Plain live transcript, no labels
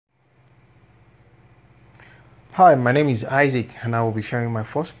Hi, my name is Isaac, and I will be sharing my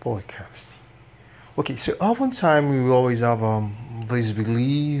first podcast. Okay, so oftentimes we always have this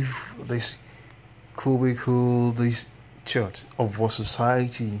belief, this cubicle, this church of what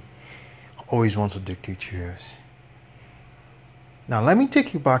society always wants to dictate to us. Now, let me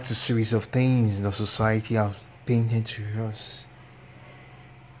take you back to a series of things that society has painted to us.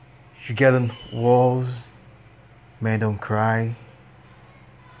 You get on walls, men don't cry.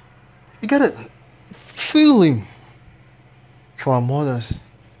 You get a feeling for our mothers.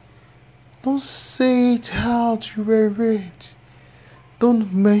 Don't say it out, you were raped.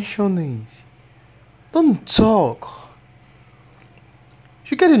 Don't mention it. Don't talk.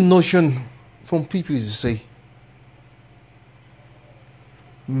 You get a notion from people to say,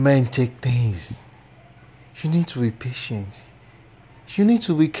 men take things. You need to be patient. You need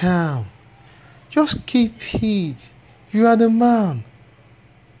to be calm. Just keep it. You are the man.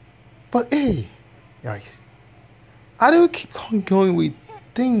 But hey, guys, how do you keep on going with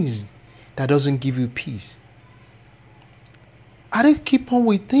things that doesn't give you peace? How do you keep on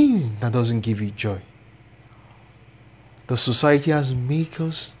with things that doesn't give you joy? The society has made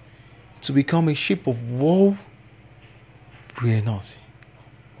us to become a shape of woe we are not.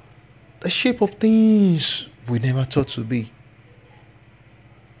 The shape of things we never thought to be.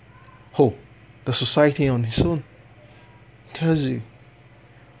 Oh, the society on its own tells you,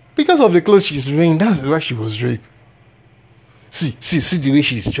 because of the clothes she's wearing, that's why she was raped. See the way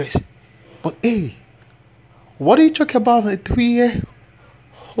she's dressed. But hey, what do you talk about a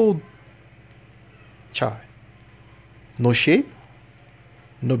 3-year-old child? No shape?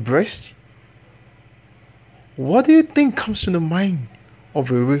 No breast? What do you think comes to the mind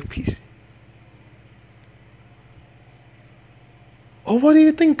of a rapist? Or what do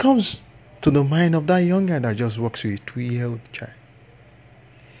you think comes to the mind of that young guy that just walks with a 3-year-old child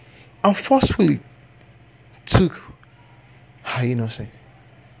and forcefully took her innocence?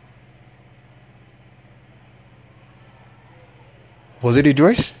 Was it a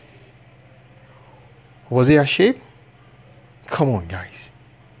dress? Was it a shape? Come on, guys.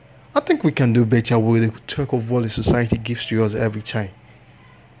 I think we can do better with the talk of what the society gives to us every time.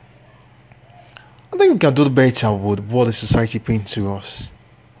 I think we can do better with what the society paints to us.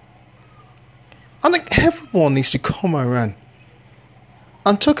 I think everyone needs to come around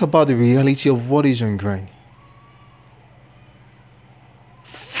and talk about the reality of what is on ground.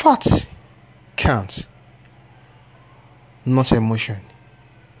 Facts count, not emotion.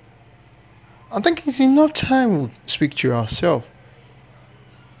 I think it's enough time we speak to ourselves.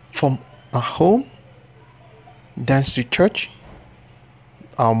 From our home, dance to church,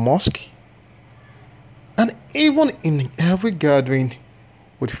 our mosque, and even in every gathering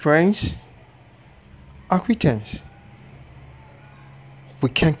with friends, acquaintances. We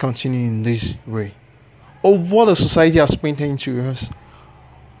can't continue in this way. Or what the society has painted into us.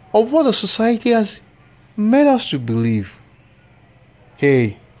 Or what the society has made us to believe.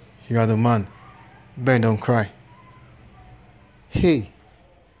 Hey, you are the man. Ben, don't cry. Hey,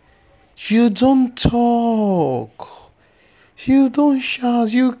 you don't talk. You don't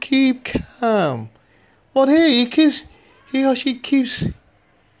shout. You keep calm. But hey, he or she keeps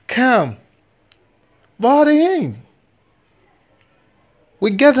calm. But at the end,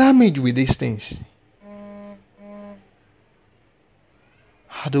 we get damaged with these things.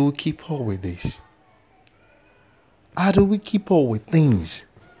 How do we keep up with this? How do we keep up with things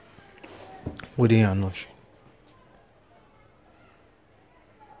within our notion?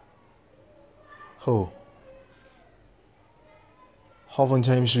 Oh,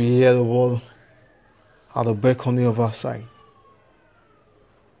 oftentimes we hear the world at the beckoning of our side.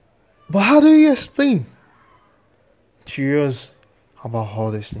 But how do you explain to us about all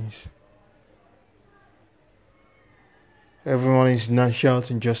these things? Everyone is not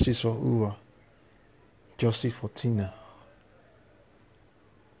shouting justice for Uwa, justice for Tina.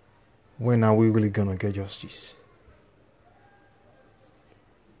 When are we really gonna get justice?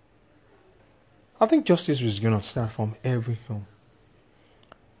 I think justice is gonna start from every home.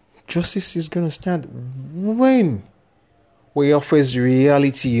 Justice is gonna start when we face the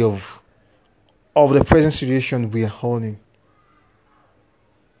reality of the present situation we are holding.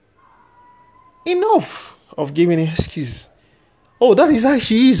 Enough of giving excuses. Oh, that is how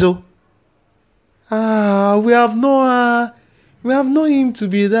she is. Oh, we have known him to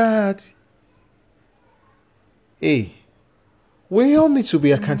be that. Hey, we all need to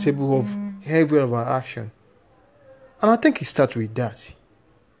be accountable of every of our action, and I think it starts with that.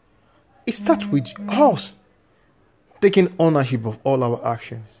 It starts with us taking ownership of all our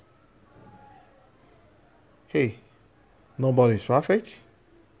actions. Hey, nobody is perfect.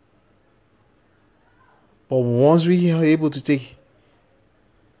 But once we are able to take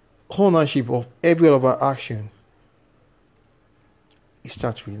ownership of every of our action, it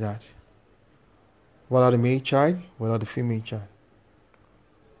starts with that. Whether the male child, whether the female child,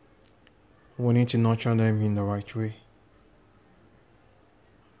 we need to nurture them in the right way.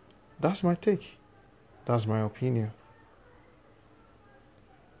 That's my take. That's my opinion.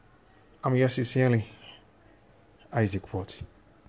 I'm yours sincerely, Isaac Watt.